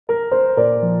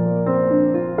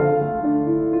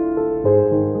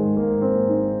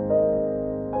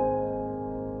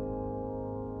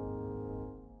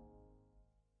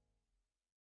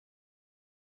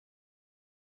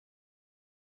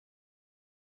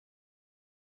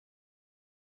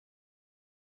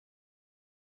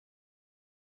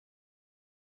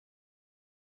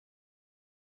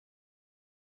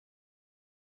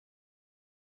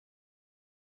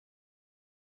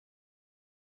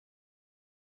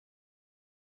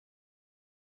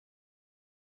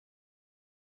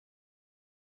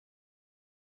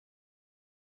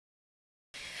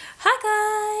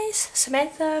Hi guys,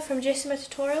 Samantha from Jessama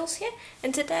Tutorials here,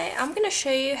 and today I'm going to show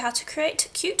you how to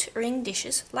create cute ring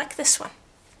dishes like this one.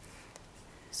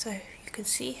 So you can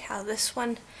see how this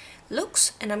one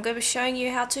looks, and I'm going to be showing you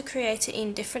how to create it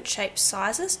in different shapes,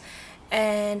 sizes,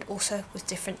 and also with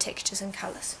different textures and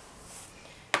colours.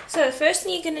 So the first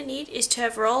thing you're going to need is to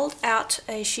have rolled out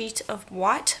a sheet of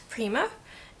white Primo,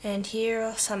 and here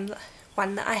are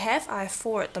one that I have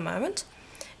 4 at the moment,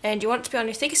 and you want it to be on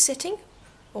your thickest setting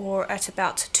or at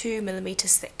about 2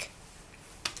 millimeters thick.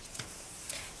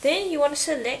 Then you want to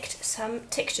select some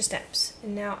texture stamps,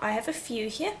 and now I have a few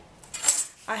here.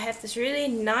 I have this really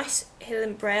nice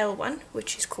Helen Braille one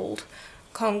which is called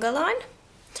Conga Line,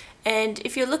 and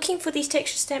if you're looking for these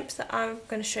texture stamps that I'm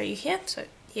going to show you here, so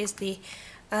here's the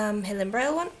Helen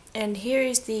Braille one, and here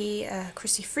is the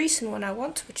Chrissy Friesen one I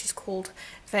want, which is called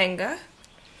Van Gogh,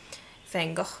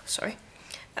 sorry.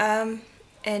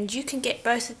 And you can get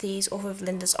both of these off of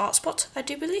Linda's Art Spot, I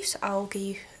do believe, so I'll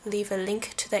leave a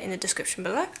link to that in the description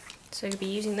below. So you'll be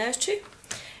using those two.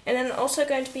 And then I'm also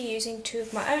going to be using 2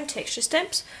 of my own texture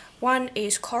stamps. One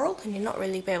is coral, and you're not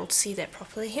really able to see that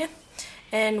properly here.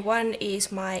 And one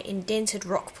is my indented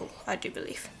rock pool, I do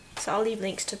believe. So I'll leave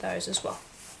links to those as well.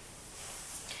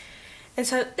 And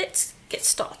so let's get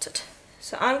started.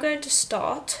 So I'm going to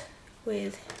start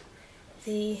with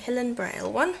the Helen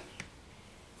Braille one.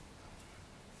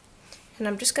 And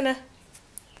I'm just going to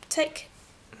take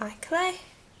my clay,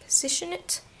 position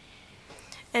it,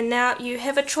 and now you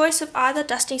have a choice of either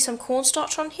dusting some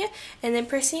cornstarch on here and then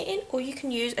pressing it in, or you can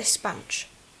use a sponge.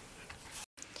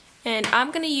 And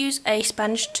I'm going to use a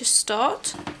sponge to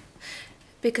start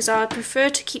because I would prefer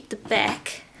to keep the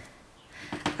back,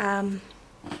 I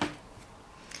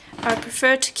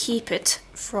prefer to keep it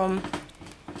from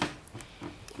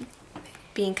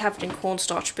being covered in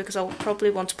cornstarch because I'll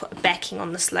probably want to put a backing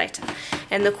on this later,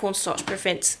 and the cornstarch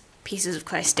prevents pieces of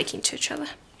clay sticking to each other.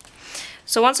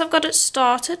 So once I've got it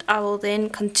started, I will then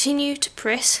continue to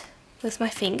press with my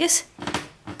fingers,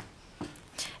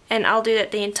 and I'll do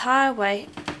that the entire way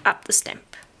up the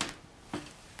stamp.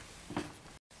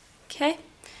 Okay,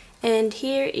 and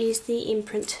here is the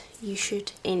imprint you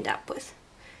should end up with.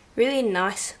 Really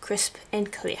nice, crisp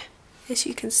and clear, as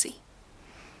you can see.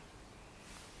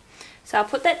 So I'll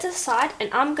put that to the side,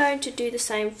 and I'm going to do the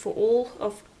same for all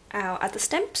of our other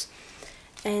stamps,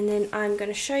 and then I'm going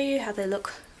to show you how they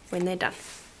look when they're done.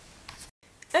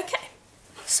 Okay,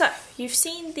 so you've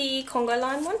seen the Conga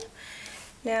Line one.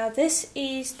 Now this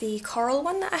is the coral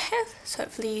one that I have, so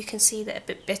hopefully you can see that a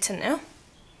bit better now.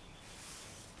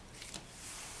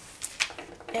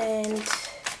 And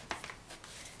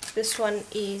this one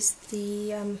is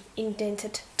the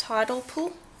indented tidal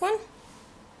pool one.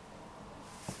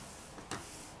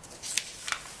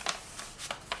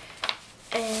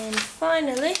 And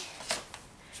finally,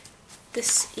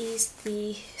 this is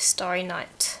the Starry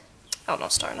Night, oh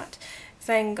not Starry Night,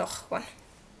 Van Gogh one.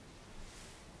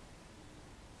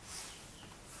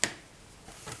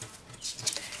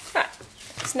 Right,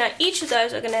 so now each of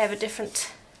those are going to have a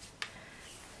different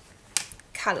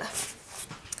colour.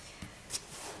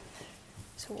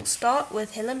 So we'll start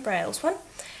with Helen Braille's one,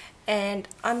 and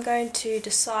I'm going to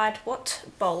decide what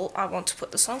bowl I want to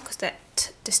put this on, because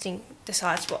that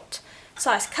decides what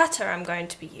size cutter I'm going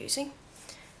to be using.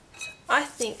 So I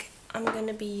think I'm going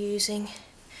to be using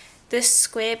this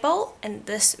square bowl and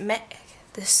this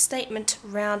statement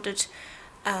rounded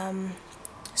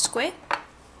square,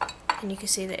 and you can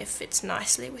see that it fits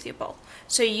nicely with your bowl.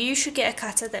 So you should get a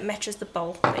cutter that matches the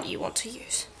bowl that you want to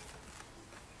use.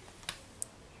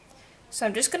 So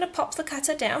I'm just going to pop the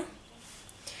cutter down,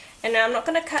 and now I'm not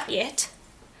going to cut yet.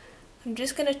 I'm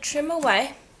just going to trim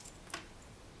away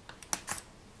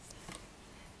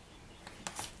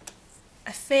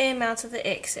a fair amount of the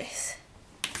excess.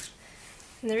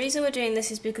 And the reason we're doing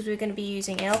this is because we're going to be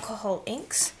using alcohol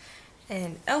inks,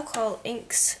 and alcohol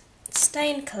inks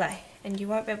stain clay, and you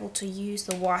won't be able to use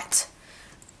the white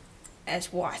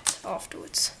as white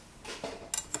afterwards.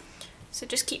 So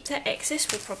just keep that excess,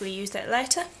 we'll probably use that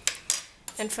later.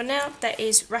 And for now, that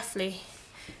is roughly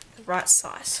the right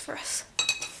size for us.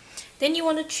 Then you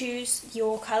want to choose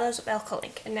your colours of alcohol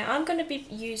ink, and now I'm going to be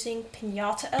using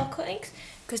Pinata alcohol inks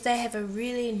because they have a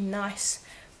really nice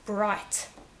bright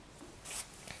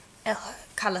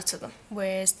colour to them,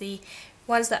 whereas the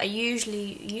ones that I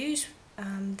usually use,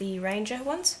 the Ranger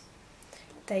ones,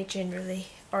 they generally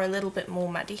are a little bit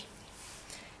more muddy.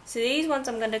 So these ones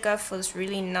I'm going to go for this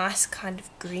really nice kind of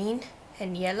green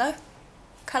and yellow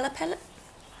colour palette.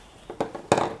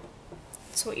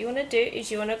 So what you want to do is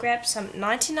you want to grab some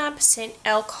 99%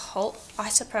 alcohol,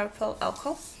 isopropyl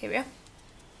alcohol, here we are,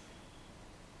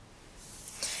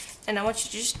 and I want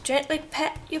you to just gently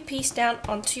pat your piece down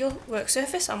onto your work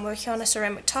surface. I'm working on a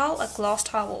ceramic tile, a glass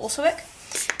tile will also work,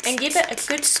 and give it a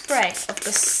good spray of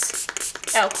this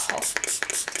alcohol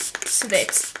so that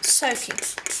it's soaking.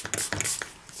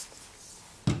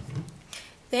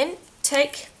 Then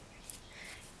take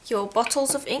your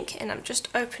bottles of ink, and I'm just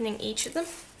opening each of them.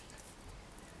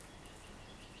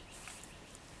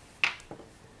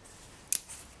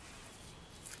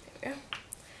 There we go.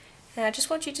 And I just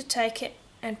want you to take it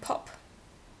and pop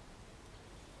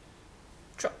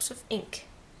drops of ink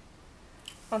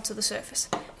onto the surface.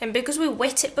 And because we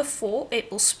wet it before,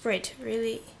 it will spread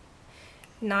really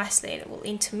nicely and it will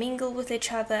intermingle with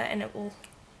each other and it will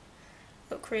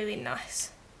look really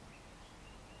nice.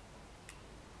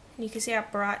 And you can see how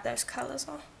bright those colours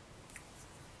are.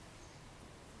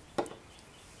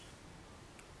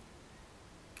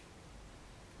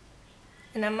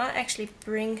 And I might actually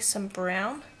bring some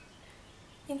brown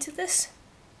into this.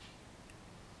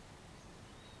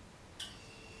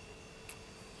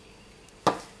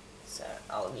 So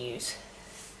I'll use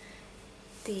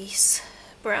this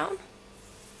brown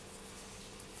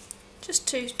just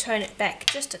to tone it back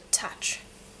just a touch.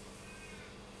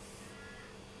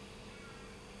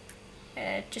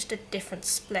 Just a different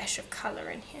splash of colour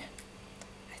in here.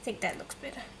 I think that looks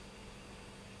better.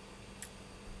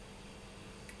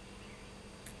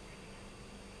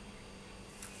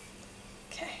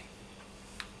 Okay,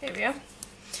 there we are.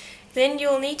 Then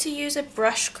you'll need to use a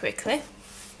brush quickly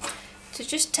to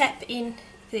just tap in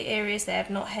the areas that have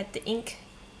not had the ink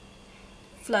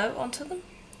flow onto them,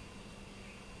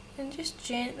 and just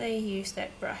gently use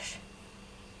that brush.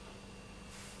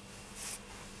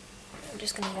 I'm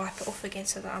just going to wipe it off again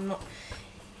so that I'm not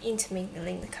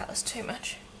intermingling the colours too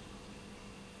much.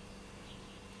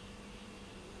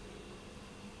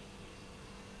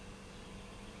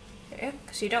 There we go,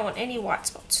 because you don't want any white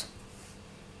spots.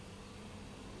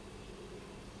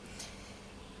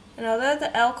 And although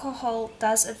the alcohol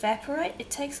does evaporate, it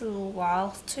takes a little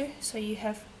while to, so you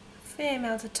have a fair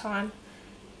amount of time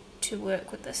to work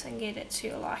with this and get it to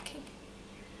your liking.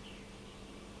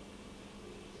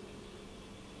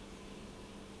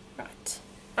 Right,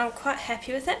 I'm quite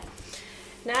happy with it.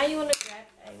 Now you want to grab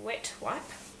a wet wipe.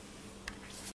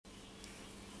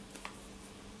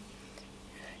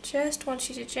 I just want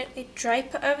you to gently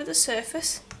drape it over the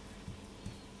surface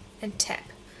and tap.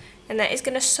 And that is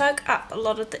going to soak up a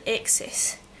lot of the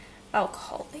excess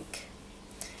alcohol ink.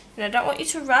 And I don't want you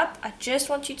to rub, I just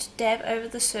want you to dab over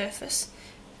the surface.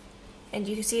 And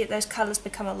you can see that those colours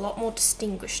become a lot more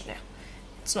distinguished now.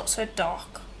 It's not so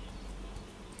dark.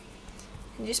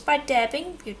 And just by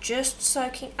dabbing, you're just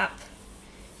soaking up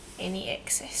any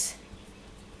excess.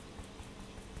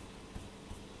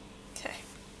 Okay.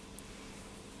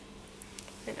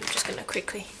 Then I'm just going to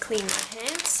quickly clean my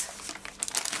hands.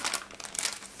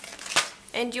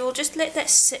 And you'll just let that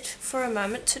sit for a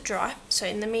moment to dry. So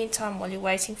in the meantime, while you're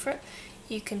waiting for it,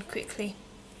 you can quickly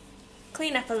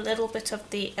clean up a little bit of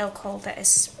the alcohol that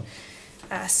is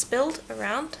spilled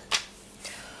around.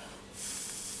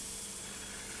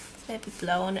 Maybe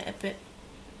blow on it a bit.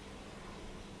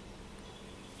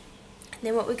 And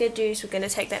then what we're going to do is we're going to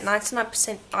take that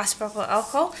 99% isopropyl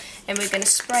alcohol and we're going to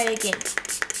spray again.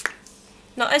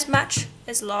 Not as much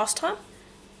as last time.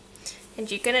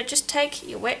 And you're going to just take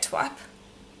your wet wipe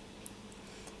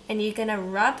and you're going to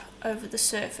rub over the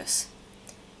surface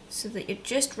so that you're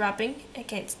just rubbing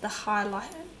against the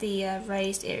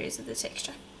raised areas of the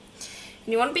texture.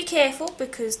 And you want to be careful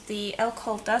because the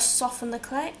alcohol does soften the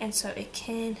clay and so it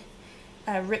can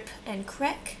rip and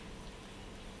crack.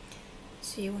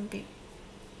 So you want to be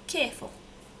careful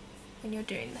when you're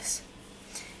doing this.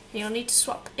 And you'll need to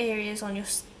swap areas on your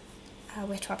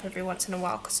wet wipe every once in a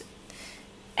while because it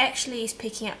actually is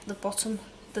picking up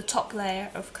the top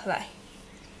layer of clay.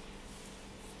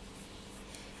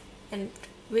 And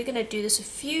we're going to do this a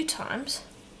few times,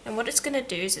 and what it's going to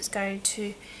do is it's going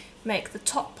to make the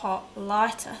top part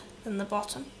lighter than the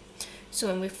bottom, so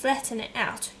when we flatten it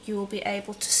out you will be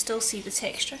able to still see the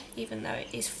texture even though it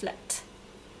is flat.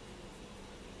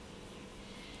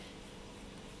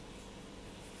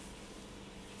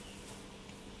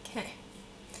 Okay,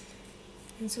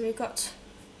 and so we've got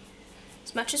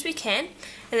as much as we can,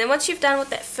 and then once you've done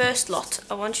with that first lot,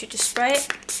 I want you to spray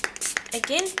it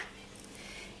again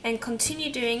and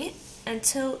continue doing it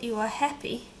until you are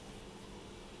happy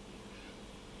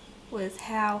with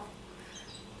how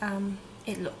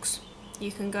it looks.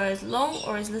 You can go as long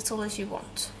or as little as you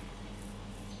want.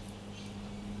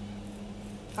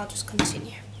 I'll just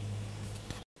continue.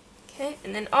 Okay,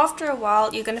 and then after a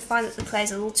while you're going to find that the clay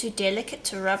is a little too delicate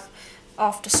to rub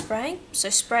after spraying, so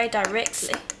spray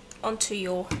directly onto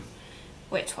your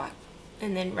wet wipe,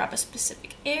 and then rub a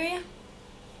specific area.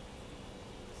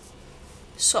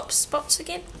 Swap spots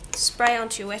again, spray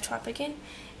onto your wet wipe again,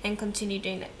 and continue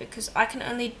doing that, because I can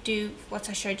only do what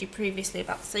I showed you previously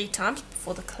about 3 times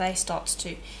before the clay starts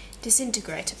to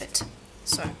disintegrate a bit.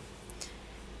 So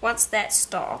once that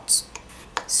starts,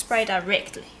 spray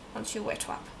directly onto your wet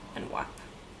wipe and wipe.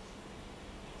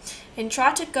 And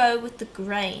try to go with the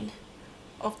grain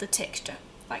of the texture.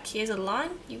 Like here's a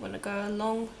line, you want to go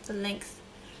along the length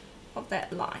of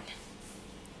that line.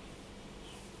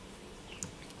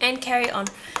 And carry on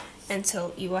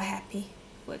until you are happy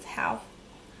with how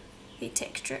the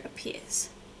texture appears.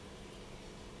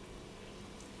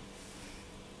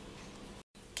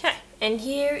 Okay, and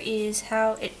here is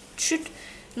how it should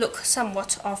look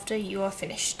somewhat after you are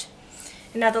finished.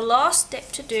 And now the last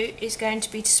step to do is going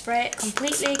to be to spray it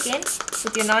completely again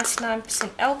with your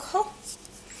 99% alcohol,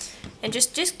 and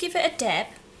just give it a dab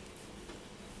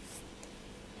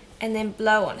and then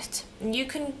blow on it. And you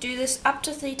can do this up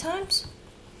to 3 times.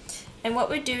 And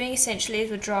what we're doing essentially is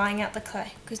we're drying out the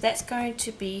clay, because that's going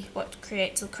to be what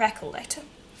creates the crackle later,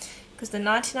 because the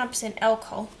 99%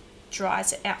 alcohol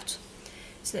dries it out.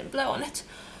 So then blow on it.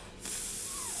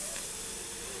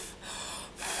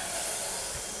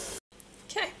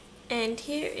 Okay, and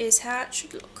here is how it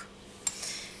should look.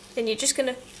 Then you're just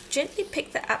going to gently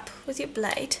pick that up with your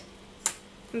blade,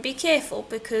 and be careful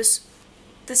because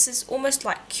this is almost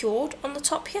like cured on the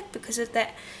top here because of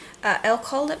that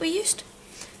alcohol that we used.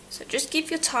 So just give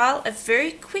your tile a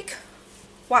very quick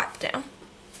wipe down,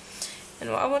 and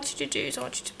what I want you to do is I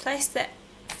want you to place that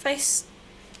face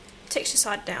texture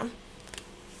side down,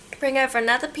 bring over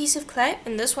another piece of clay,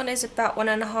 and this one is about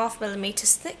 1.5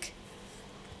 millimeters thick.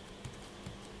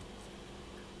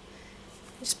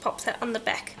 Just pop that on the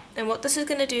back, and what this is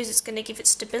going to do is it's going to give it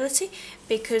stability,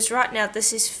 because right now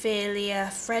this is fairly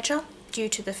fragile due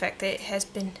to the fact that it has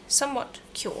been somewhat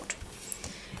cured.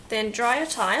 Then dry your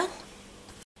tile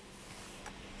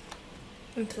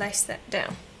and place that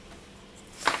down.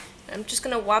 I'm just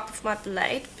going to wipe with my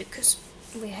blade because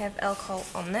we have alcohol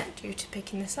on that due to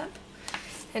picking this up,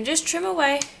 and just trim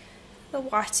away the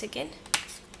white again.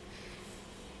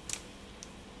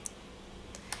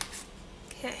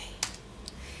 Okay,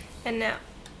 and now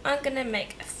I'm going to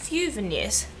make a few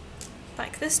veneers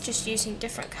like this, just using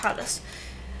different colours.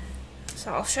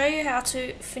 So I'll show you how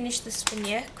to finish this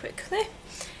veneer quickly,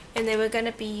 and then we're going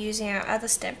to be using our other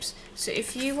steps. So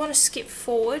if you want to skip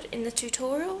forward in the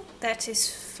tutorial, that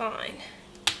is fine,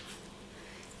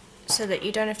 so that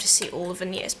you don't have to see all the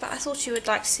veneers, but I thought you would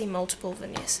like to see multiple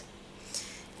veneers.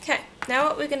 Okay, now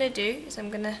what we're going to do is I'm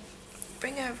going to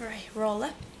bring over a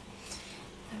roller.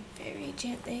 I'm very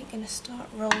gently going to start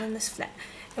rolling this flat,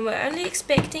 and we're only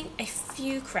expecting a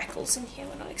few crackles in here,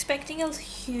 we're not expecting a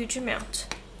huge amount.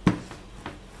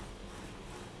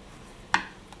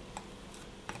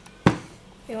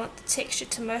 We want the texture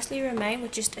to mostly remain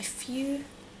with just a few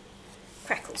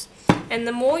crackles. And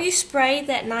the more you spray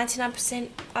that 99%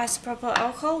 isopropyl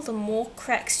alcohol, the more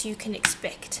cracks you can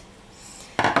expect.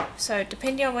 So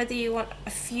depending on whether you want a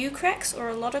few cracks or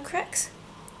a lot of cracks,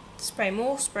 spray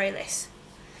more, spray less.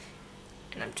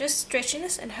 And I'm just stretching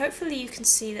this, and hopefully you can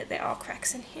see that there are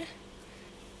cracks in here.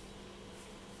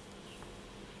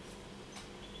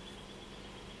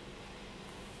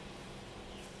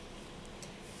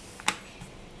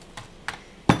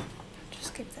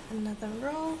 Give that another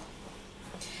roll,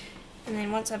 and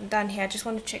then once I'm done here I just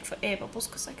want to check for air bubbles,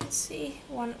 because I can see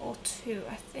 1 or 2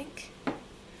 I think.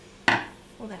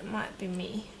 Well, that might be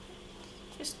me.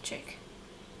 Just check.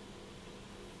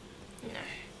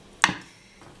 No.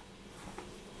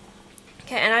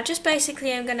 Okay, and I just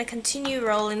basically am going to continue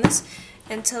rolling this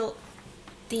until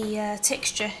the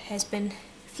texture has been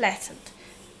flattened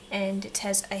and it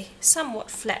has a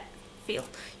somewhat flat feel.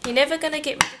 You're never going to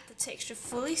get rid of the texture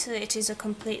fully so that it is a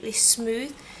completely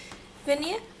smooth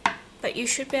veneer, but you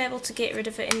should be able to get rid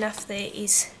of it enough that it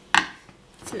is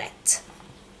flat.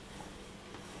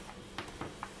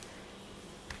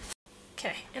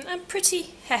 Okay, and I'm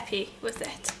pretty happy with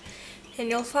that, and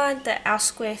you'll find that our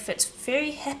square fits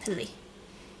very happily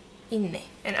in there.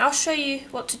 And I'll show you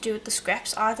what to do with the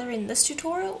scraps either in this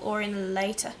tutorial or in a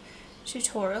later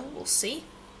tutorial, we'll see,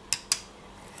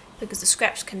 because the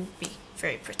scraps can be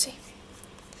very pretty.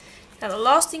 Now the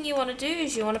last thing you want to do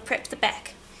is you want to prep the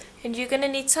back, and you're going to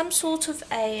need some sort of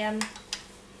a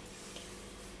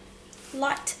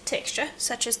light texture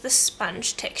such as this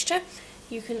sponge texture.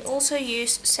 You can also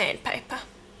use sandpaper.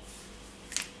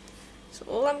 So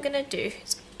all I'm going to do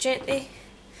is gently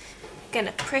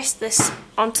press this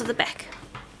onto the back.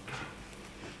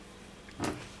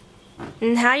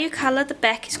 And how you colour the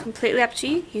back is completely up to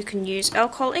you. You can use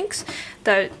alcohol inks,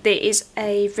 though there is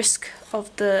a risk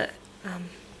of the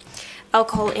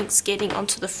alcohol inks getting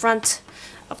onto the front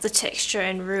of the texture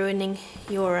and ruining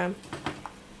your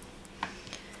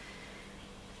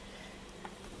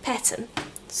pattern.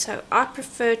 So I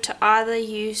prefer to either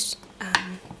use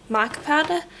mica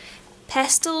powder,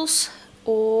 pastels,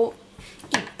 or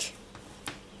ink.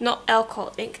 Not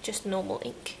alcohol ink, just normal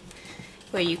ink,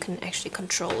 where you can actually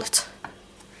control it.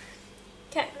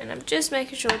 Okay, and I'm just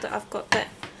making sure that I've got that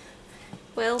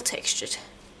well textured.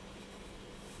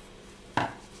 Okay,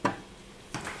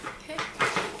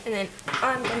 and then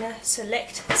I'm going to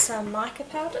select some mica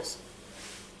powders.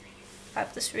 I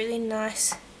have this really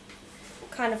nice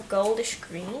kind of goldish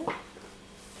green,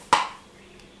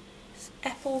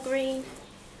 apple green,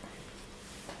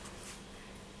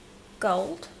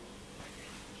 gold,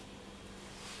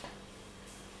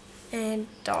 and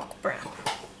dark brown.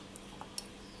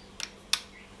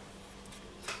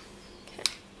 Okay.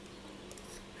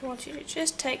 I want you to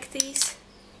just take these,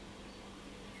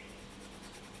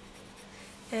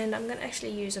 and I'm going to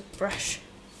actually use a brush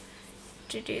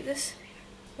to do this.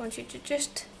 I want you to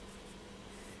just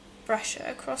brush it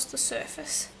across the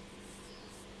surface,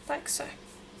 like so.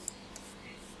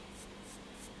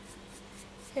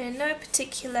 In no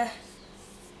particular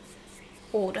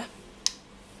order.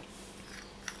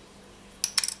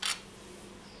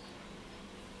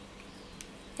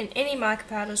 And any mica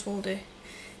powders will do,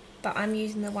 but I'm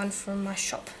using the one from my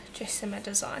shop, Jessama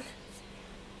design.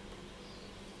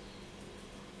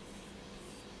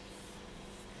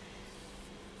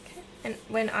 Okay. And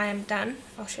when I am done,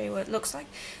 I'll show you what it looks like.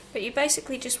 But you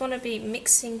basically just want to be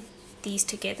mixing these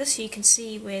together so you can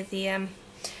see where the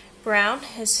brown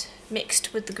has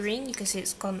mixed with the green. You can see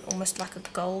it's gone almost like a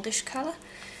goldish colour.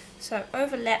 So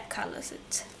overlap colours,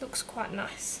 it looks quite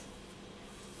nice.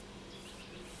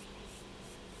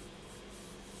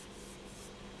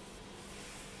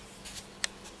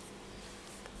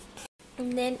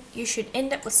 And then you should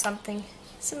end up with something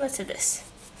similar to this.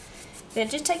 Then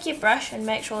just take your brush and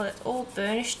make sure that it's all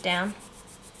burnished down.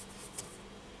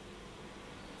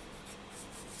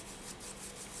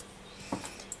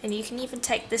 And you can even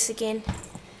take this again,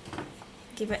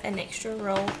 give it an extra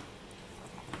roll.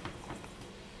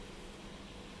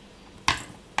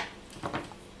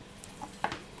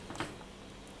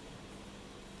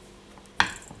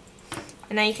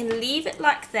 And now you can leave it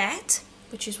like that,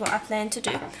 which is what I plan to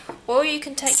do, or you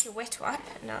can take your wet wipe,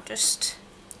 and I'll just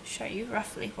show you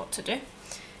roughly what to do. You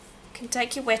can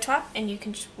take your wet wipe and you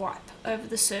can just wipe over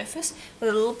the surface with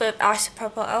a little bit of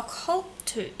isopropyl alcohol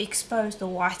to expose the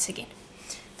white again.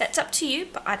 That's up to you,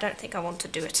 but I don't think I want to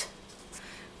do it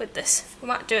with this. We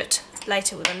might do it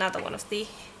later with another one of the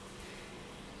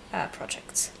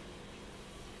projects.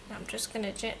 I'm just going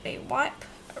to gently wipe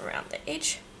around the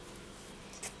edge.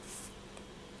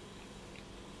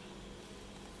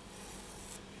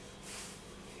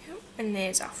 And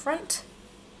there's our front.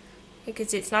 You can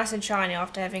see it's nice and shiny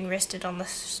after having rested on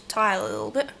this tile a little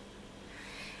bit.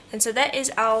 And so that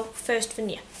is our first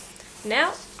veneer.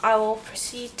 Now I will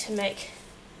proceed to make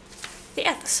the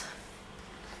others.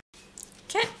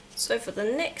 Okay, so for the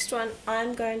next one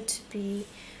I'm going to be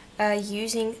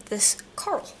using this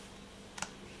coral.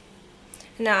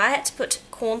 Now I had to put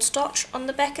cornstarch on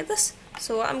the back of this,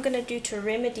 so what I'm going to do to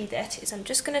remedy that is I'm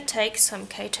just going to take some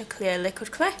Kato clear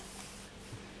liquid clay,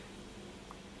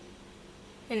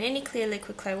 and any clear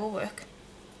liquid clay will work.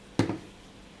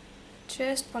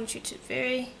 Just want you to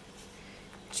very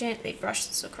gently brush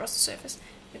this across the surface.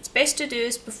 It's best to do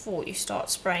this before you start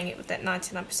spraying it with that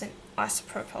 99%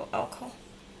 isopropyl alcohol.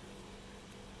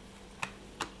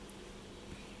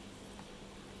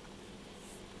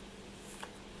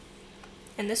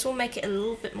 And this will make it a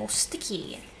little bit more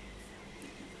sticky again,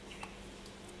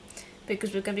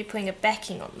 because we're going to be putting a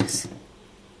backing on this.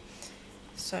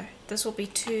 So this will be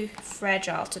too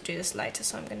fragile to do this later,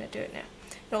 so I'm going to do it now.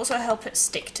 It'll also help it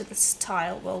stick to this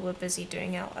tile while we're busy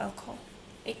doing our alcohol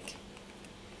ink.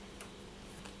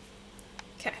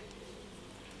 Okay,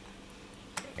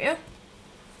 there we go.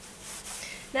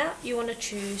 Now you want to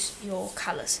choose your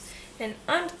colours, and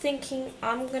I'm thinking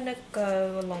I'm going to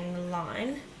go along the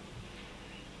line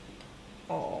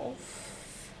of,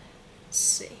 let's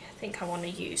see, I think I want to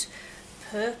use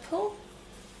purple.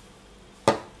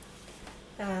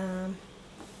 I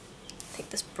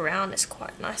think this brown is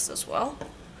quite nice as well.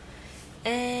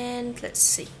 And let's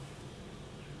see,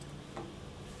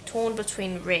 torn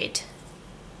between red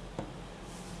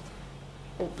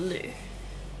or blue.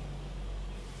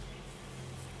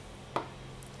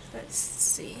 Let's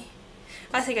see,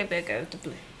 I think I better go with the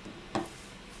blue.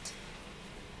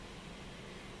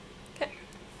 Okay,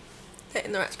 that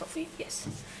in the right spot for you? Yes.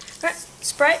 Right,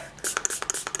 spray.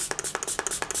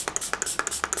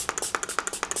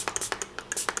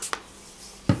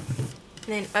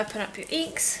 And then open up your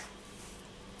inks.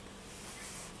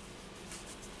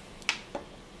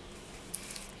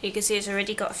 You can see it's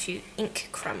already got a few ink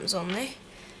crumbs on there.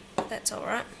 That's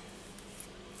alright.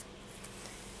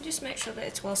 Just make sure that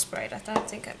it's well sprayed. I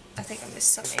think I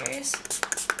missed some areas.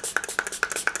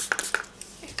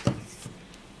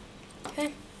 Okay.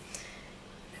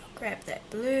 Now grab that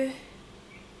blue.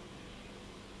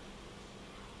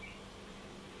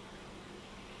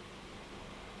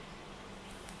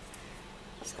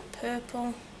 Some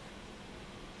purple.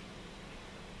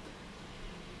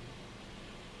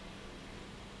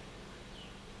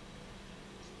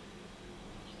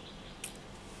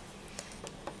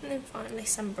 And then finally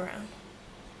some brown.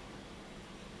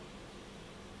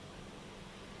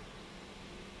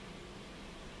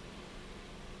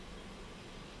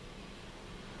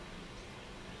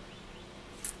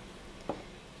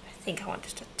 I think I want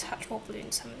just a touch more blue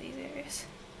in some of these areas.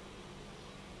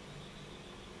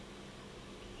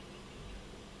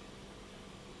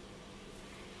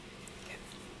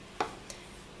 Okay.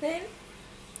 Then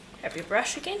grab your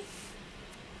brush again.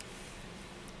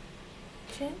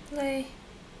 Gently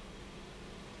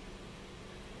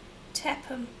tap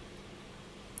them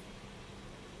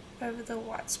over the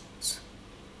white spots.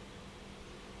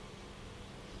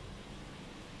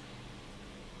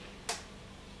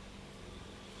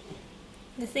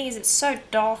 The thing is, it's so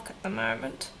dark at the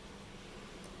moment,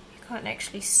 you can't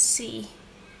actually see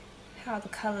how the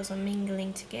colours are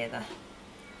mingling together,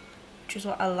 which is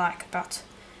what I like about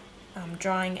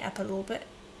drying it up a little bit,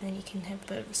 then you can have a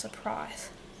bit of a surprise.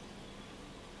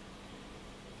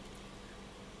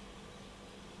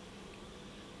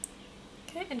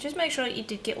 Okay, and just make sure that you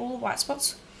did get all the white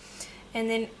spots, and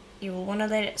then you will want to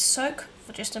let it soak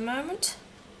for just a moment.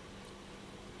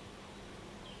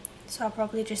 So I'll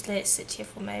probably just let it sit here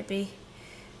for maybe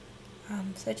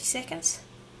 30 seconds.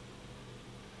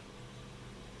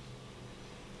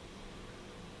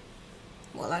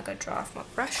 While I go dry off my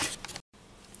brush.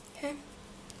 Okay.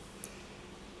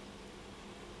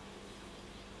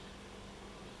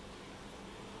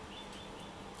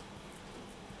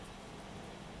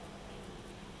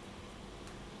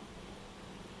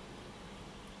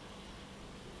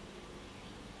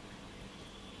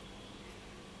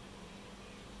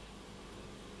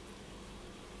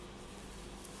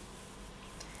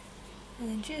 And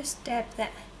then just dab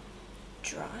that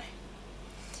dry.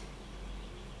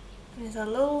 And it's a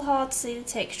little hard to see the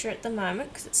texture at the moment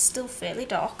because it's still fairly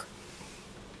dark.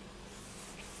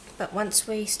 But once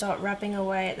we start rubbing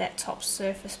away at that top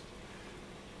surface,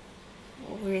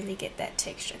 we'll really get that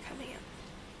texture coming up.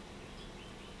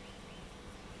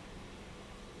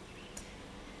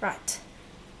 Right.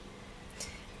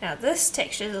 Now this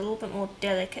texture is a little bit more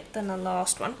delicate than the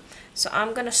last one, so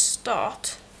I'm going to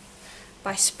start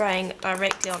by spraying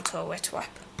directly onto a wet wipe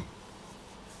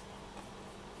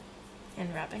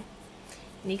and rubbing.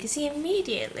 And you can see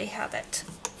immediately how that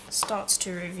starts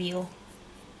to reveal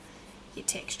your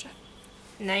texture.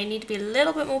 Now you need to be a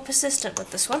little bit more persistent with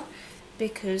this one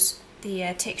because the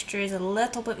texture is a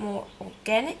little bit more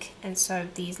organic, and so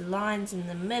these lines in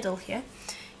the middle here,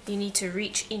 you need to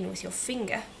reach in with your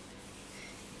finger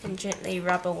and gently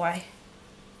rub away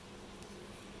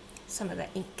some of that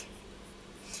ink.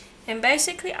 And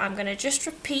basically I'm going to just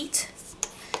repeat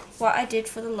what I did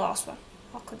for the last one.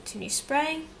 I'll continue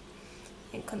spraying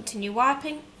and continue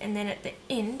wiping, and then at the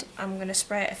end I'm going to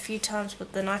spray it a few times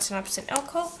with the 99%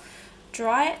 alcohol,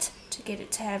 dry it to get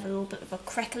it to have a little bit of a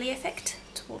crackly effect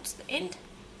towards the end,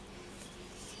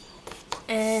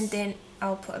 and then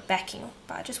I'll put a backing on.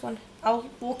 But I'll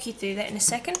walk you through that in a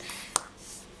second,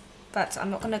 but I'm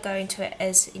not going to go into it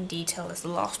as in detail as the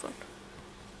last one.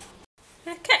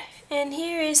 Okay. And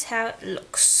here is how it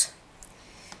looks.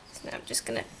 So now I'm just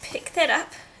going to pick that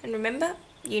up, and remember,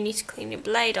 you need to clean your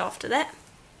blade after that.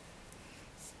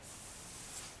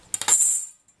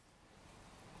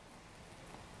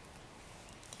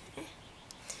 Okay.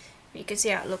 You can see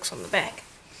how it looks on the back.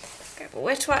 Grab a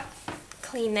wet wipe,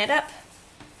 clean that up,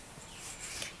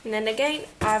 and then again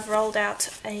I've rolled out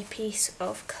a piece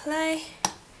of clay.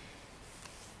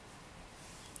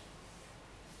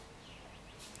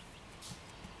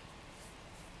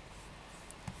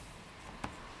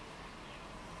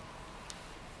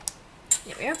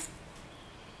 There we are.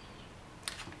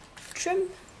 Trim.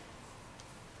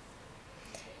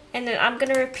 And then I'm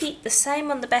going to repeat the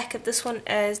same on the back of this one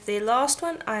as the last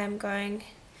one. I am going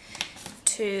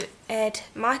to add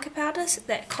mica powders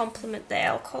that complement the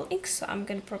alcohol inks. So I'm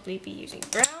going to probably be using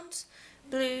browns,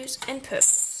 blues and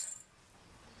purples.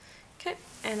 Okay.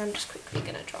 And I'm just quickly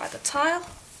going to dry the tile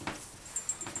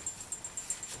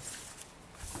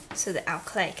so that our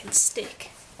clay can stick,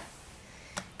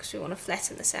 because we want to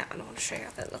flatten this out and I want to show you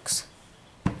how that looks.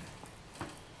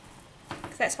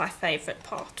 That's my favourite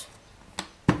part.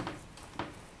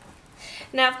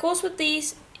 Now of course with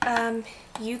these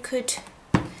you could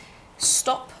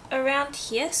stop around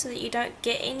here so that you don't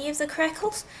get any of the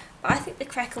crackles, but I think the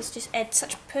crackles just add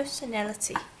such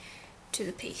personality to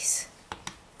the piece.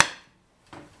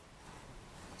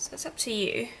 So it's up to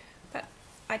you, but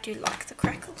I do like the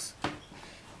crackles.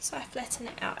 So I flatten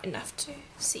it out enough to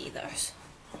see those.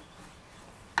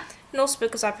 And also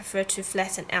because I prefer to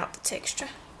flatten out the texture.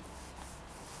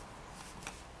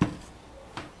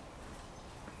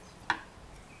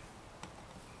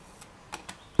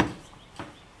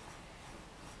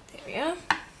 There we are.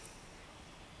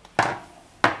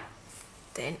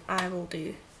 Then I will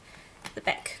do the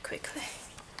back quickly.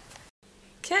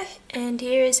 Okay, and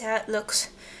here is how it looks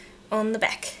on the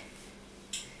back.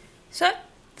 So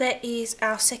that is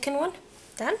our second one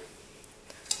done,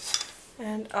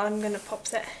 and I'm going to pop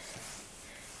that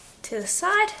to the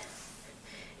side,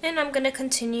 and I'm going to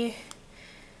continue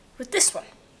with this one.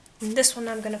 And this one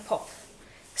I'm going to pop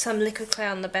some liquid clay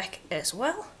on the back as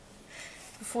well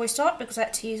before we start, because I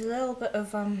had to use a little bit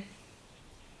of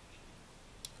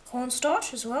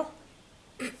cornstarch as well.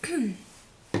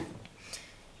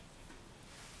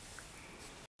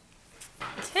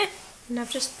 Okay, and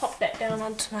I've just popped that down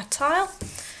onto my tile.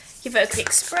 Give it a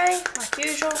quick spray like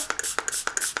usual.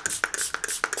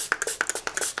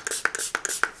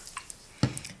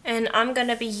 And I'm going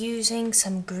to be using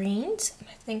some greens.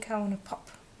 I think I want to pop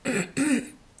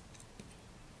the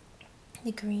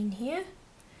green here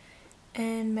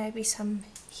and maybe some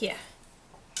here.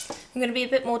 I'm going to be a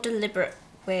bit more deliberate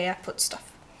where I put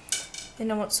stuff.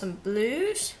 Then I want some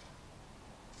blues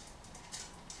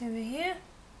over here,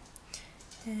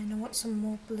 and I want some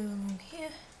more blue along here,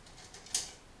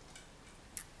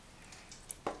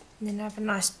 and then I have a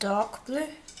nice dark blue,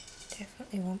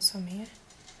 definitely want some here.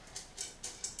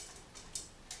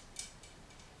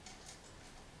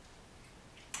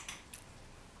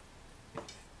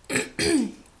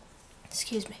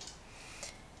 Excuse me.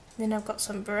 Then I've got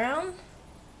some brown.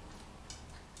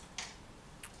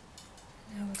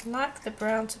 I would like the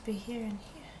brown to be here and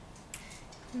here.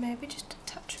 Maybe just a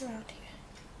touch around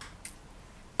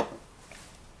here.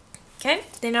 Okay,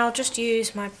 then I'll just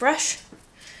use my brush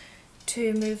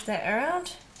to move that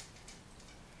around.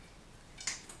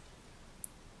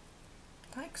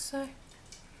 Like so.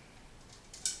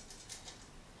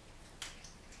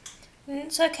 And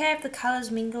it's okay if the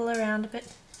colours mingle around a bit.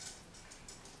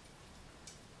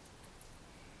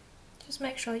 Just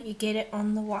make sure that you get it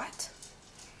on the white.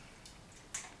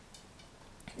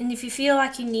 And if you feel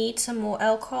like you need some more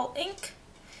alcohol ink,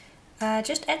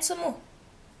 just add some more.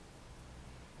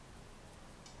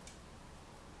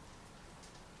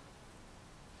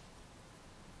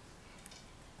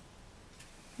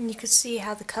 And you can see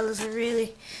how the colours are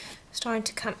really starting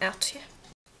to come out here.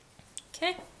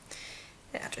 Okay,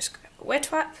 then I'll just grab a wet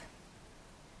wipe.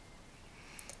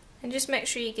 And just make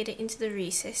sure you get it into the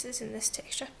recesses in this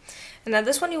texture. And now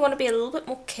this one you want to be a little bit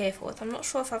more careful with. I'm not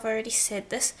sure if I've already said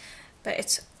this, but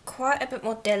it's quite a bit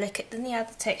more delicate than the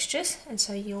other textures, and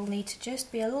so you'll need to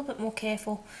just be a little bit more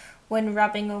careful when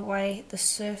rubbing away the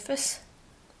surface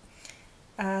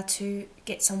to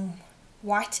get some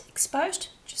white exposed,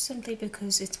 just simply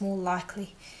because it's more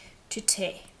likely to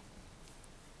tear.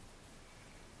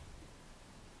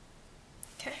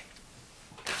 Okay.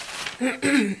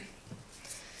 And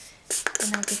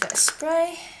I'll give it a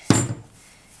spray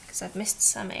because I've missed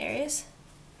some areas.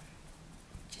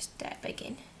 Just dab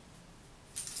again.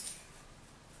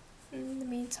 In the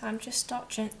meantime, just start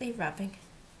gently rubbing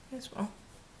as well.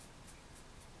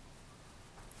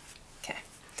 Okay,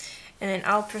 and then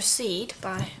I'll proceed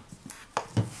by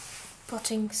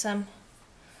putting some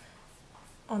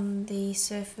on the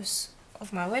surface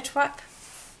of my wet wipe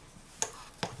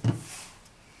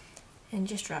and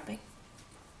just rubbing,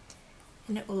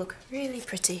 and it will look really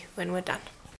pretty when we're done.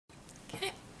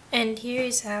 Okay, and here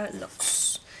is how it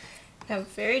looks. Now I'm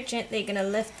very gently going to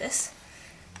lift this.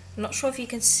 I'm not sure if you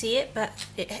can see it, but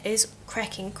it is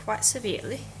cracking quite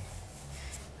severely,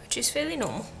 which is fairly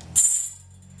normal.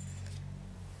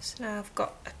 So now I've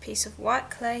got a piece of white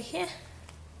clay here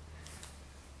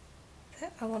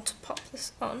that I want to pop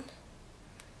this on.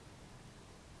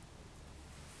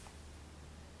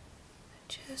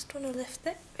 I just want to lift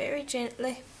that very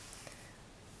gently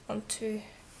onto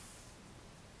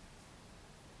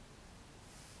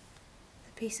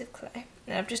the piece of clay.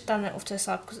 Now I've just done that off to the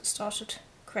side because it started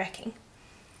cracking.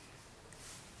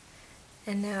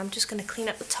 And now I'm just going to clean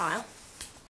up the tile.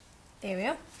 There we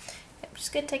are. I'm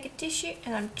just going to take a tissue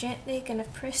and I'm gently going to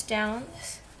press down on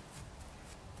this,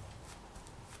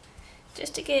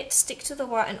 just to get it to stick to the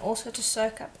white and also to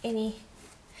soak up any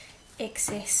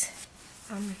excess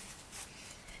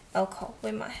alcohol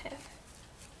we might have.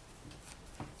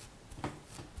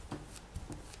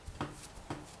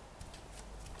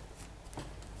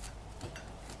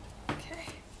 Okay.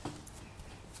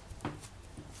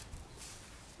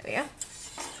 There we are.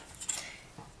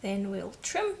 Then we'll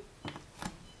trim.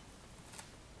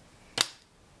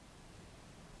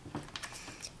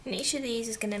 And each of these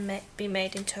is going to be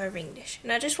made into a ring dish.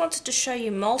 And I just wanted to show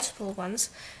you multiple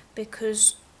ones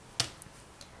because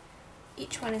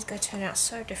each one is going to turn out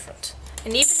so different.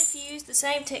 And even if you use the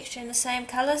same texture and the same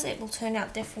colours, it will turn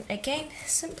out different again,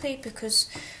 simply because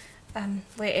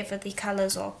wherever the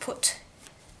colours are put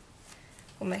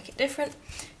will make it different.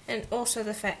 And also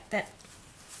the fact that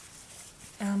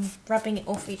rubbing it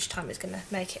off each time is going to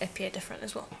make it appear different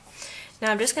as well.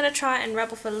 Now I'm just going to try and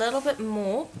rub off a little bit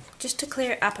more, just to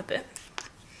clear it up a bit.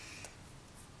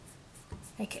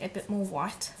 Make it a bit more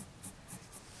white.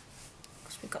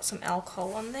 Because we've got some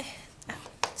alcohol on there,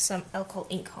 some alcohol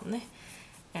ink on there,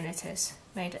 and it has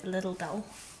made it a little dull.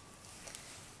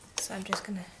 So I'm just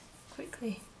going to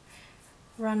quickly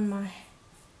run my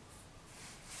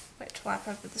wet wipe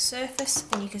over the surface,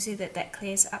 and you can see that that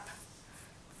clears up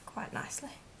quite nicely.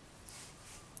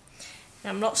 Now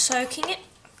I'm not soaking it,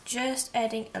 just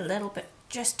adding a little bit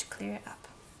just to clear it up.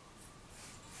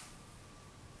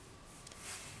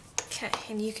 Okay,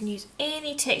 and you can use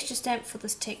any texture stamp for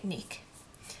this technique,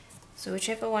 so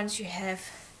whichever ones you have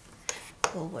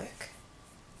will work.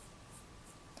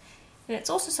 And it's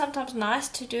also sometimes nice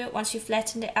to do it once you've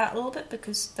flattened it out a little bit,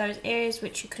 because those areas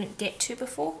which you couldn't get to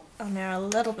before are now a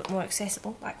little bit more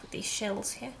accessible, like with these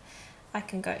shells here. I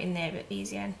can go in there a bit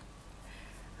easier and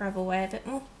rub away a bit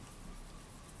more.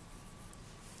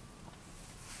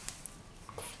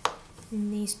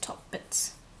 And these top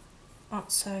bits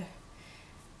aren't so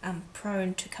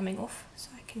prone to coming off, so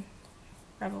I can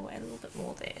rub away a little bit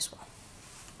more there as well.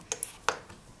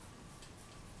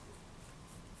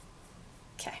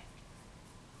 Okay,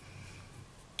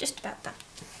 just about done.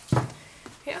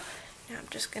 Yeah, now I'm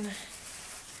just going to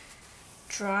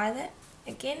dry that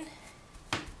again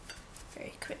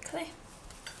very quickly,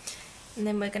 and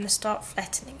then we're going to start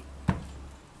flattening it.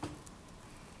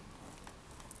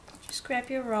 Just grab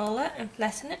your roller and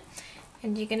flatten it,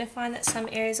 and you're going to find that some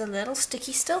areas are a little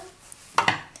sticky still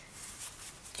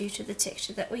due to the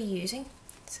texture that we're using.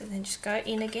 So then just go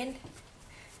in again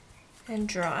and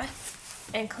dry,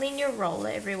 and clean your roller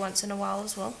every once in a while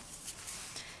as well,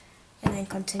 and then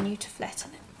continue to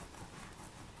flatten it.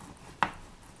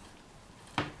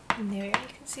 And there you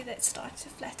can see that starting to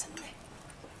flatten there.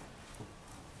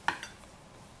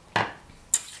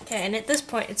 Okay, and at this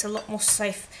point it's a lot more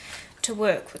safe to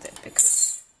work with it,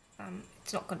 because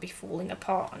it's not going to be falling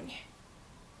apart on you.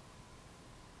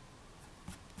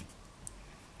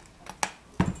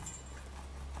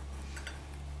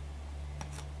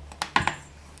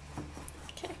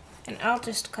 Okay, and I'll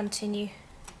just continue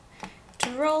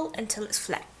to roll until it's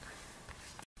flat.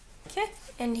 Okay,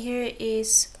 and here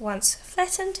is once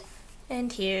flattened,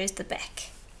 and here is the back.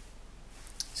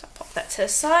 So I'll pop that to the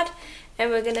side,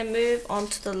 and we're going to move on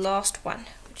to the last one,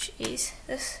 which is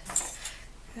this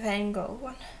Van Gogh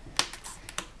one.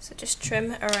 So just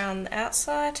trim around the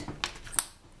outside,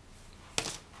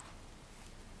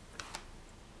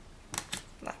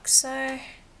 like so.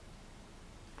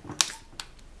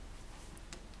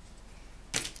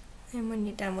 And when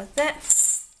you're done with that,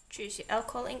 choose your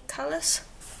alcohol ink colours.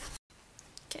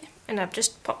 Okay, and I've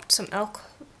just popped some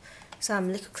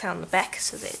liquid cloud on the back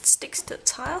so that it sticks to the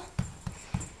tile.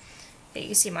 You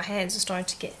can see my hands are starting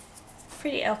to get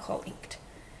pretty alcohol inked.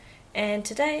 And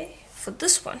today, for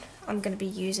this one, I'm going to be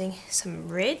using some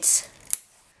reds.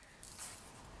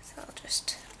 So I'll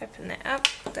just open that up,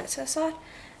 put that to the side.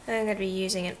 And I'm going to be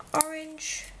using an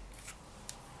orange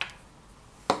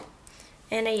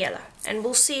and a yellow. And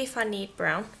we'll see if I need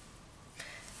brown.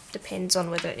 Depends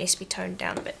on whether it needs to be toned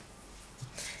down a bit.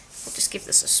 We'll just give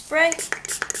this a spray.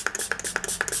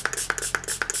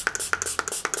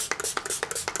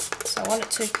 So I want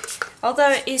it to,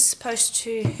 although it is supposed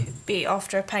to be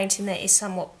after a painting that is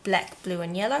somewhat black, blue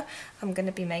and yellow, I'm going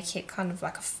to be making it kind of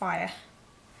like a fire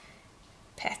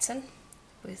pattern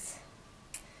with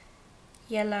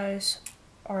yellows,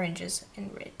 oranges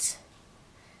and reds.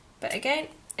 But again,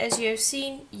 as you have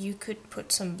seen, you could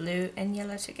put some blue and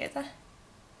yellow together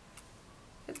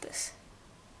with this.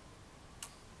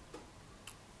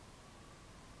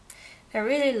 I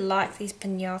really like these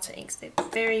pinata inks, they're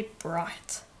very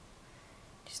bright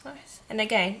which is nice. And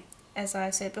again, as I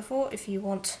said before, if you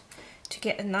want to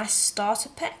get a nice starter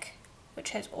pack,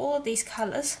 which has all of these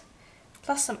colours,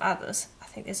 plus some others, I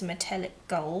think there's a metallic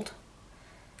gold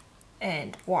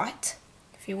and white.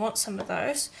 If you want some of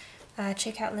those,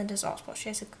 check out Linda's Art Spot. She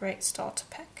has a great starter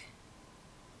pack.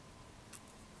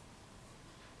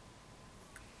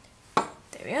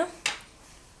 There we are.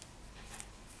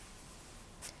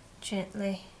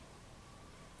 Gently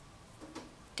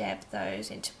dab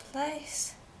those into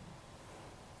place.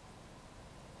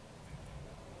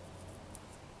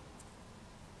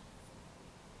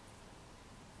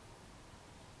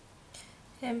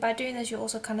 And by doing this, you're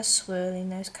also kind of swirling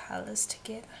those colours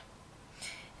together.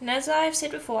 And as I've said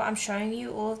before, I'm showing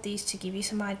you all of these to give you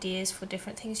some ideas for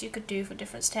different things you could do for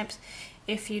different stamps.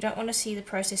 If you don't want to see the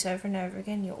process over and over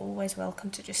again, you're always welcome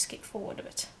to just skip forward a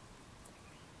bit.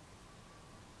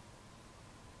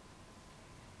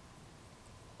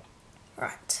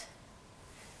 Right,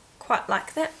 quite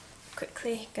like that.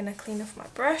 Quickly gonna clean off my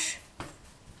brush.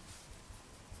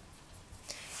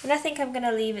 And I think I'm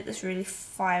gonna leave it this really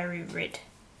fiery red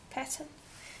pattern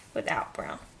without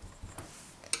brown.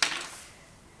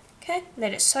 Okay,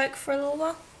 let it soak for a little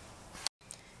while.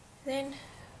 Then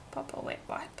pop a wet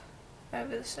wipe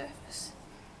over the surface.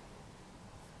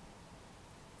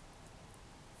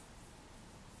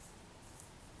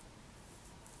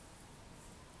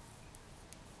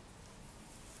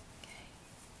 Okay.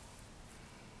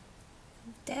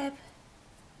 Dab.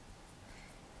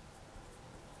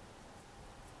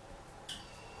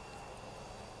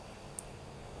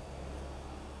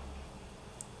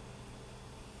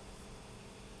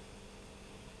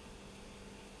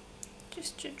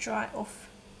 Just to dry off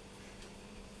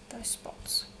those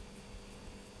spots.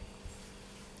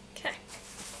 Okay.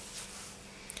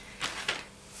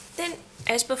 Then,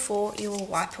 as before, you will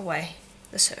wipe away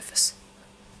the surface.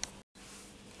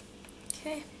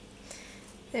 Okay.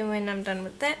 Then when I'm done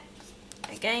with that,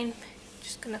 again,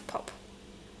 just gonna pop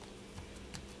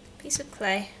a piece of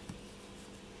clay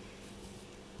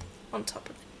on top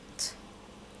of it.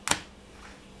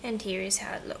 And here is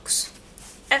how it looks.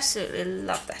 Absolutely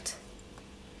love that.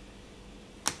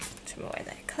 Trim away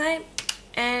that clay,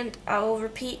 and I will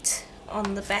repeat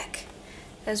on the back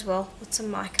as well with some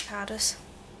mica powders.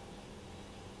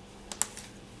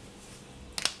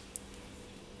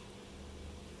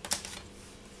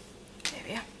 There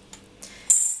we are.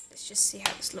 Let's just see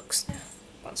how this looks now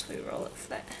once we roll it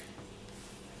flat.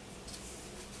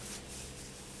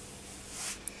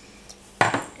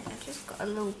 And I've just got a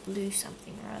little blue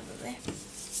something or other there.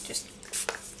 Just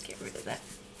get rid of that.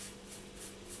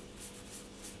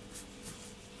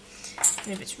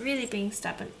 And if it's really being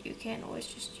stubborn, you can always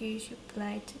just use your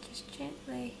blade to just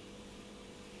gently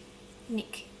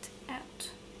nick it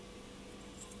out.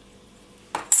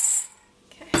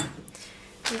 Okay,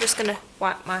 I'm just going to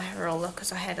wipe my roller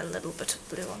because I had a little bit of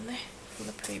blue on there from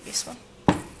the previous one.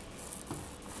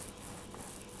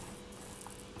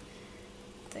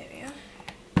 There we are.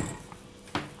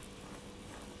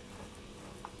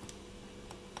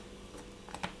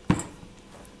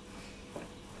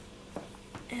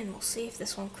 And we'll see if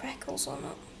this one crackles or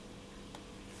not.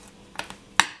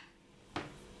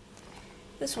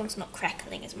 This one's not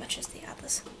crackling as much as the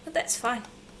others, but that's fine.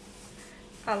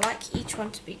 I like each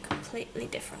one to be completely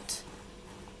different.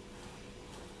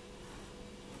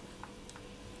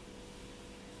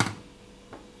 Okay.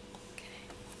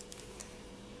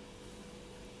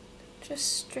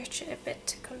 Just stretch it a bit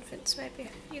to convince maybe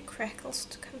a few crackles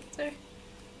to come through.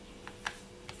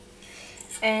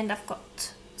 And I've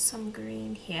got some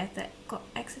green here that got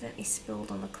accidentally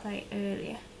spilled on the clay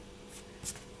earlier,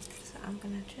 so I'm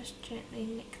going to just gently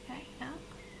nick that out.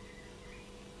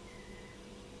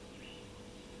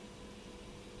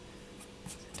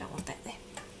 So I don't want that there.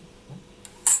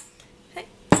 Okay.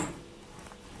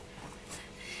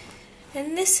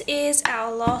 And this is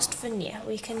our last veneer.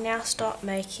 We can now start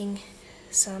making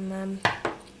some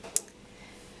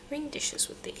ring dishes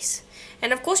with these.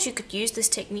 And of course you could use this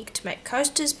technique to make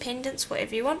coasters, pendants,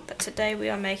 whatever you want, but today we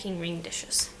are making ring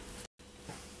dishes.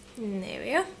 And there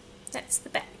we are. That's the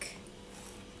back.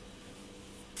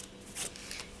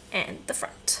 And the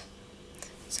front.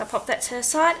 So I'll pop that to the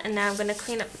side, and now I'm going to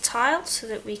clean up the tile so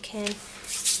that we can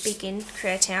begin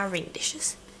creating our ring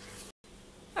dishes.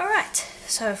 Alright,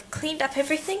 so I've cleaned up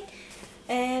everything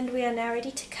and we are now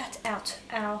ready to cut out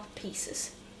our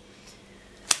pieces.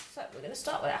 So we're going to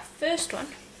start with our first one,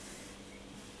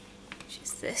 which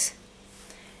is this,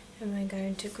 and we're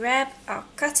going to grab our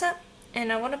cutter,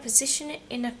 and I want to position it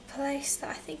in a place that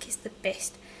I think is the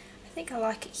best. I think I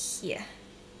like it here.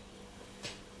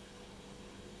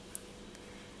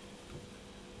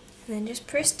 And then just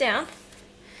press down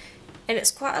and it's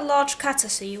quite a large cutter,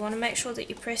 so you want to make sure that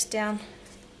you press down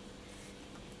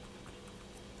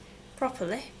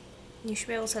properly. You should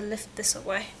be able to lift this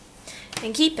away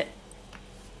and keep it,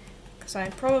 because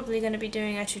I'm probably going to be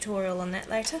doing a tutorial on that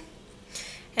later.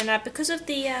 And because of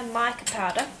the mica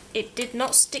powder, it did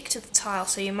not stick to the tile,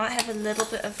 so you might have a little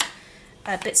bit of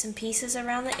bits and pieces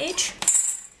around the edge.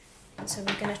 So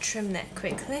we're going to trim that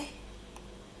quickly.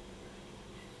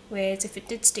 Whereas if it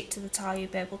did stick to the tile,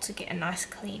 you'd be able to get a nice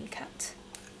clean cut.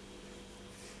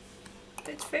 But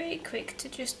it's very quick to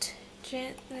just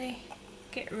gently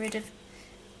get rid of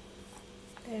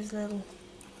those little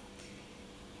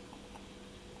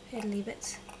fiddly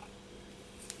bits.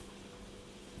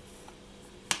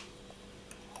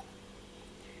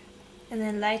 And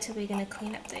then later we're going to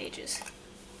clean up the edges.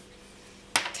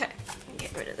 Okay,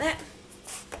 get rid of that.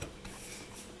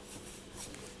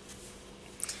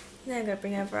 Now I'm going to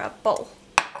bring over our bowl.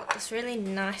 I've got this really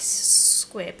nice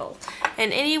square bowl,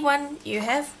 and any one you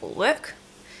have will work.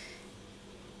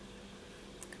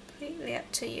 Completely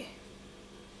up to you.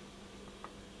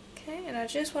 Okay, and I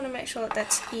just want to make sure that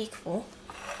that's equal.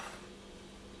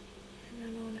 And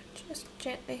then I want to just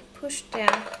gently push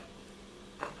down.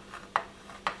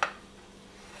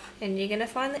 And you're going to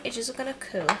find the edges are going to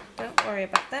curl. Don't worry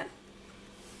about that.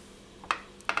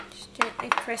 Just gently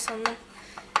press on them,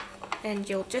 and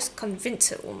you'll just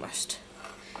convince it almost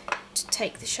to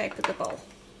take the shape of the bowl.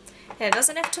 Now it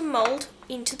doesn't have to mould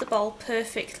into the bowl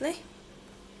perfectly.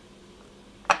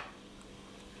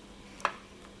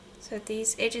 So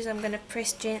these edges I'm going to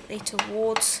press gently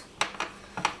towards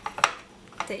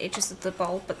the edges of the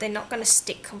bowl, but they're not going to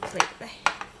stick completely.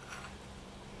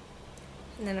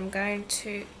 And then I'm going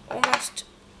to almost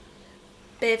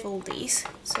bevel these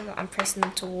so that I'm pressing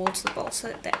them towards the bowl so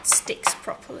that that sticks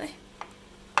properly.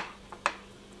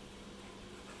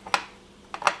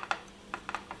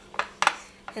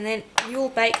 And then you'll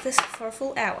bake this for a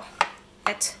full hour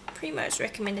at Primo's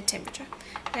recommended temperature.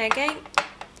 Now again,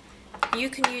 you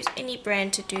can use any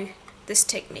brand to do this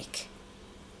technique.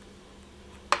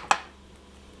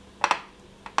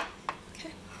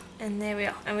 Okay, and there we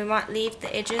are. And we might leave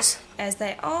the edges as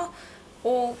they are,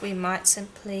 or we might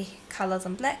simply colour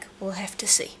them black. We'll have to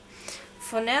see.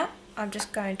 For now, I'm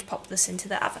just going to pop this into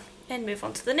the oven and move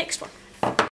on to the next one.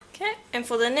 Okay, and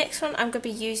for the next one I'm going to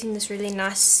be using this really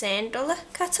nice sand dollar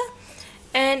cutter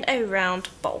and a round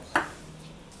bowl.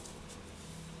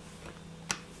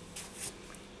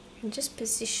 And just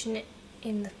position it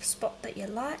in the spot that you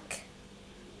like.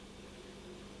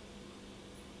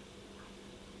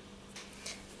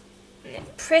 And then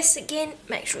press again,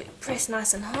 make sure you press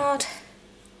nice and hard.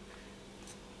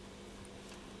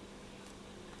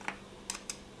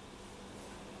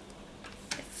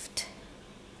 Lift.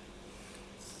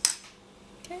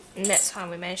 Okay, and that's how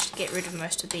we managed to get rid of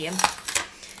most of the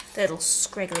little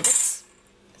scraggly bits.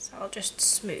 So I'll just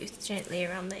smooth gently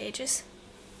around the edges.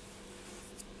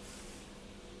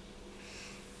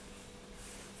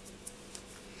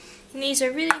 And these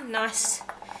are really nice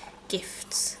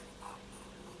gifts.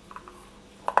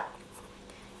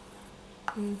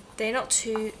 And they're not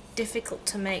too difficult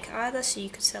to make either, so you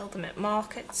could sell them at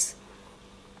markets.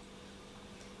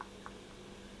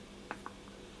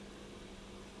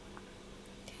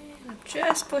 Okay, and I'm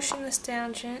just pushing this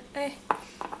down gently.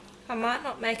 I might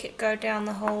not make it go down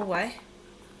the whole way,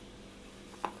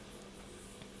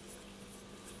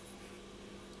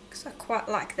 because I quite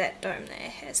like that dome there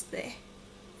it has there.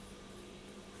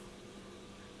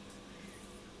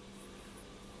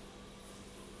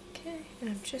 Okay, and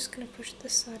I'm just going to push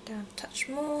this side down a touch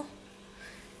more,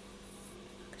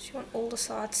 because you want all the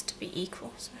sides to be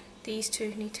equal, so these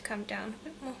two need to come down a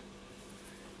bit more,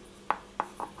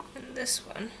 and this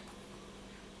one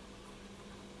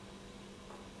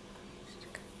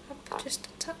just go up just a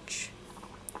touch.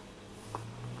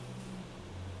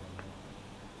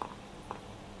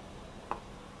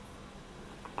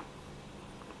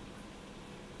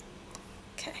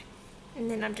 Okay,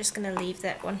 and then I'm just going to leave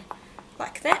that one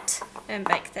like that and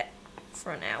bake that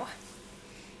for an hour.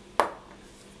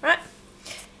 Right,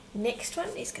 next one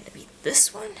is going to be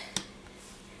this one,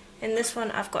 and this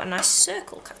one I've got a nice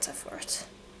circle cutter for it.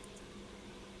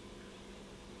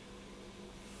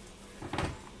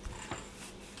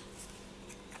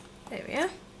 There we are,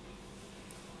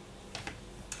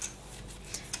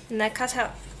 and they're cut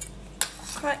out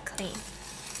quite clean.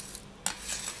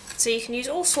 So you can use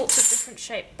all sorts of different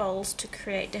shaped bowls to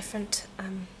create different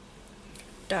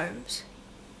domes.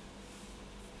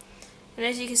 And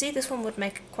as you can see, this one would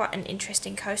make quite an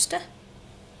interesting coaster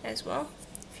as well,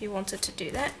 if you wanted to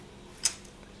do that.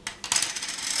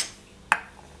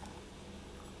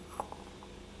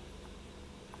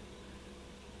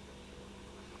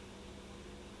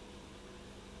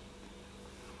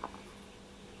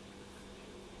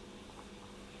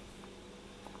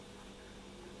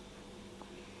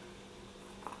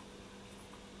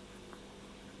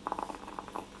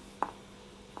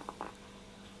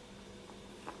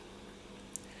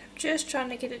 just trying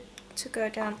to get it to go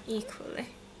down equally.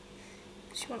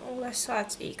 So you want all those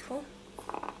sides equal.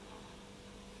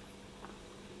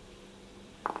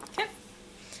 Okay.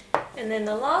 And then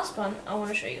the last one, I want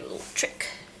to show you a little trick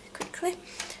quickly.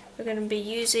 We're going to be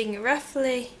using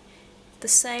roughly the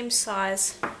same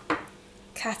size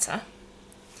cutter.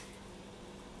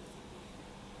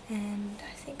 And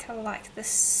I think I like this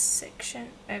section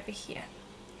over here.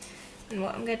 And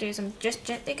what I'm going to do is I'm just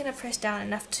gently going to press down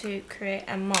enough to create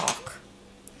a mark.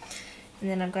 And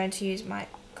then I'm going to use my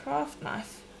craft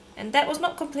knife. And that was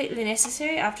not completely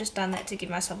necessary, I've just done that to give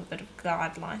myself a bit of a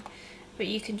guideline. But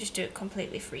you can just do it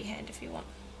completely freehand if you want.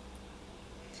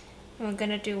 And we're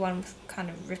going to do one with kind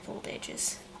of rippled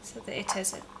edges, so that it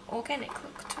has an organic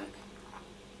look to it.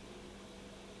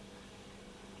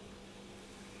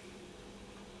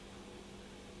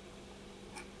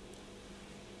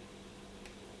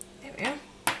 There we are.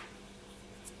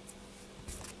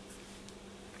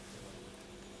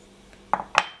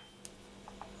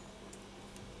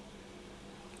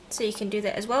 So you can do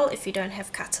that as well if you don't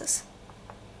have cutters.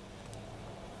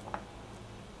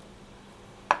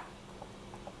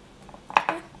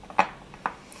 Okay.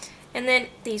 And then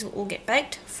these will all get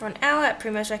baked for an hour at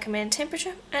pretty much recommended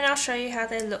temperature, and I'll show you how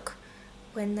they look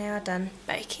when they are done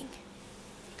baking.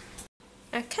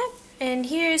 Okay, and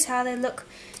here is how they look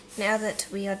now that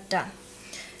we are done.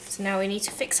 So now we need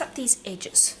to fix up these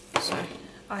edges. So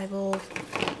I will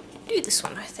do this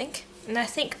one, I think. And I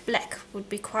think black would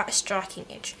be quite a striking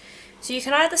edge. So you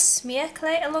can either smear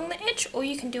clay along the edge, or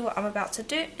you can do what I'm about to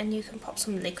do and you can pop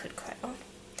some liquid clay on.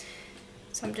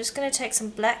 So I'm just going to take some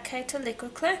black Kato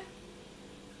liquid clay.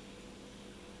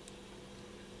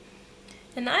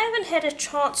 And I haven't had a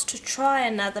chance to try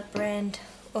another brand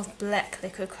of black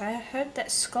liquid clay. I heard that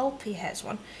Sculpey has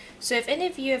one. So if any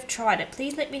of you have tried it,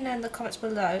 please let me know in the comments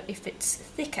below if it's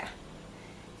thicker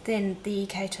than the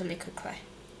Kato liquid clay.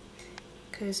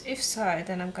 Because if so,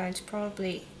 then I'm going to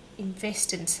probably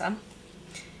invest in some,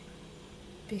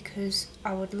 because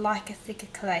I would like a thicker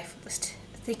clay for this,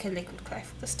 thicker liquid clay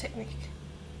for this technique.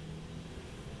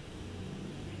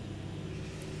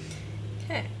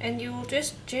 Okay, and you will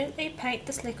just gently paint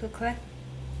this liquid clay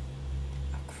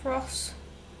across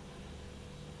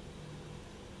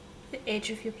the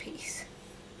edge of your piece,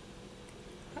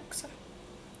 like so.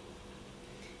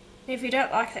 If you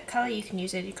don't like that colour, you can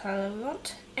use any colour you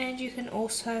want, and you can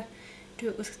also do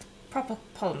it with proper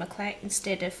polymer clay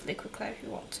instead of liquid clay if you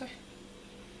want to.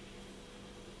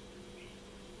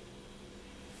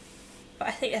 But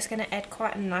I think that's going to add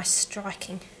quite a nice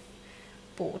striking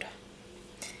border.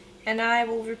 And I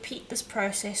will repeat this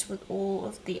process with all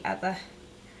of the other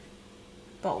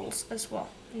bowls as well,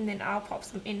 and then I'll pop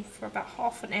them in for about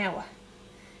half an hour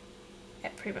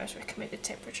at pretty much recommended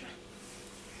temperature.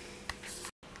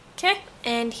 Okay,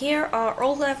 and here are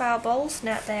all of our bowls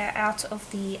now that they are out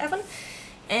of the oven,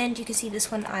 and you can see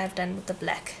this one I have done with the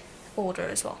black border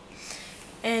as well.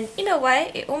 And in a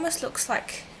way it almost looks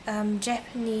like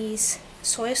Japanese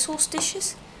soy sauce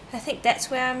dishes. I think that's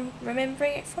where I'm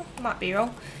remembering it from, might be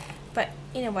wrong, but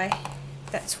in a way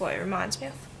that's what it reminds me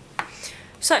of.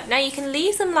 So now you can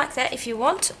leave them like that if you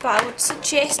want, but I would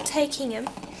suggest taking them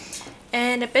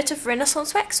and a bit of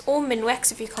Renaissance wax or Min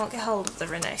wax if you can't get hold of the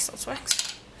Renaissance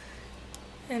wax,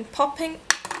 and popping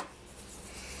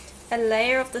a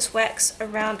layer of this wax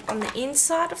around on the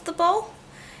inside of the bowl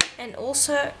and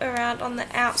also around on the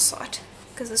outside,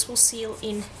 because this will seal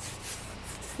in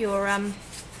your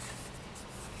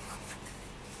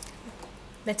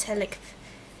metallic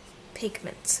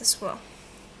pigments as well,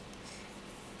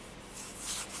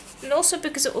 and also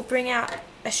because it will bring out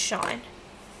a shine.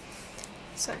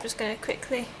 So I'm just going to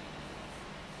quickly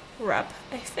rub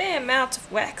a fair amount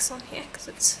of wax on here because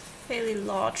it's a fairly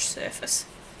large surface.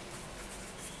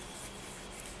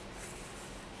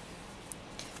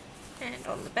 And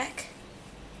on the back.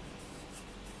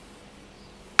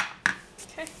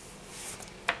 Okay.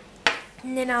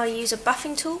 And then I'll use a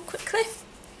buffing tool quickly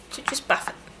to just buff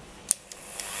it.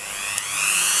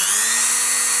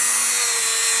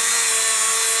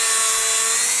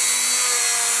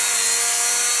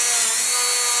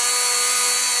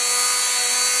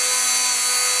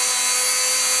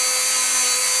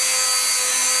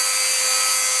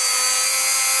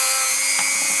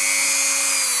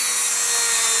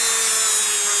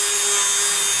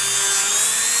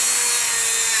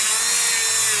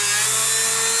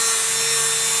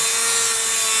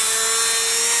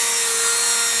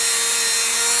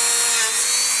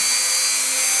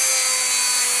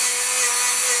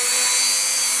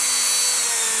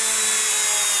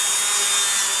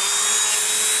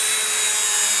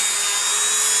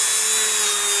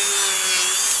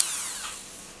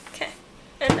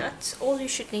 all you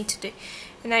should need to do.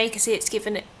 And now you can see it's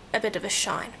given it a bit of a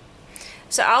shine.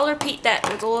 So I'll repeat that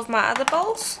with all of my other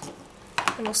bowls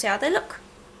and we'll see how they look.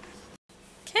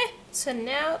 Okay, so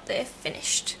now they're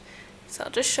finished. So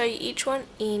I'll just show you each one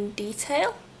in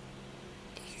detail.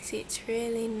 You can see it's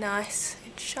really nice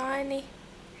and shiny.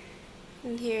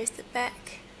 And here's the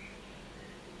back.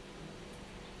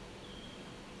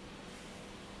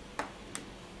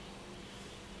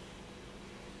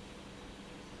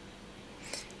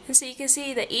 And so you can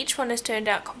see that each one has turned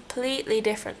out completely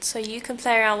different. So you can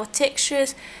play around with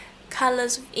textures,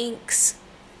 colours of inks,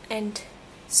 and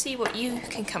see what you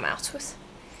can come out with.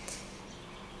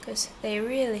 Because they're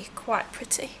really quite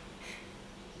pretty.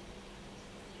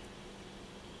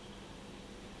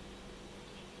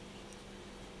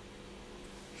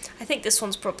 I think this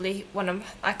one's probably one of,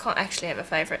 I can't actually have a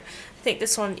favourite. I think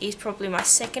this one is probably my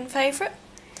second favourite.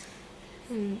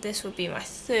 And this will be my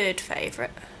third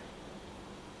favourite.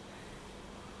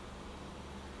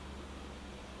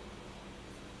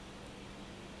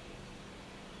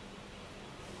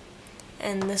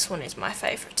 And this one is my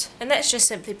favourite, and that's just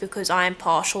simply because I am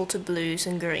partial to blues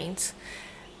and greens,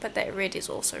 but that red is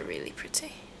also really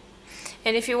pretty.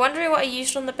 And if you're wondering what I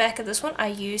used on the back of this one, I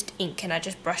used ink and I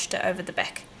just brushed it over the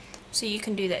back, so you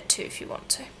can do that too if you want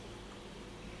to.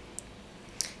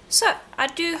 So I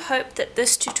do hope that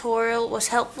this tutorial was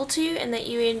helpful to you and that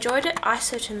you enjoyed it. I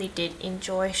certainly did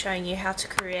enjoy showing you how to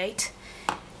create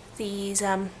these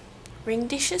ring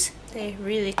dishes. They're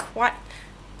really quite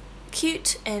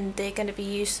cute and they're going to be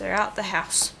used throughout the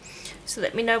house. So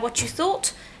let me know what you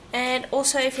thought, and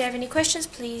also if you have any questions,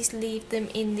 please leave them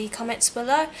in the comments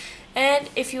below. And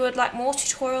if you would like more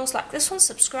tutorials like this one,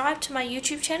 subscribe to my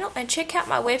YouTube channel and check out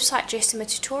my website, Jessama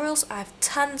Tutorials. I have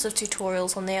tons of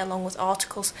tutorials on there along with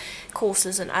articles,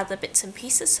 courses and other bits and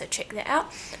pieces, so check that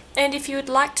out. And if you would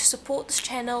like to support this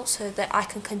channel so that I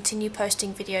can continue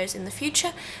posting videos in the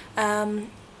future,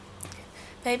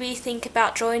 maybe think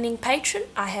about joining Patreon.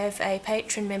 I have a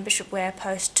Patreon membership where I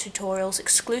post tutorials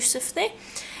exclusive there.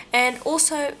 And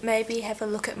also maybe have a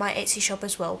look at my Etsy shop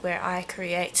as well, where I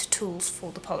create tools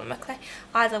for the polymer clay.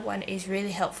 Either one is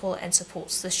really helpful and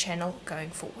supports this channel going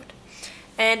forward.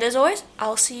 And as always,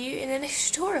 I'll see you in the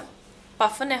next tutorial. Bye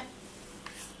for now.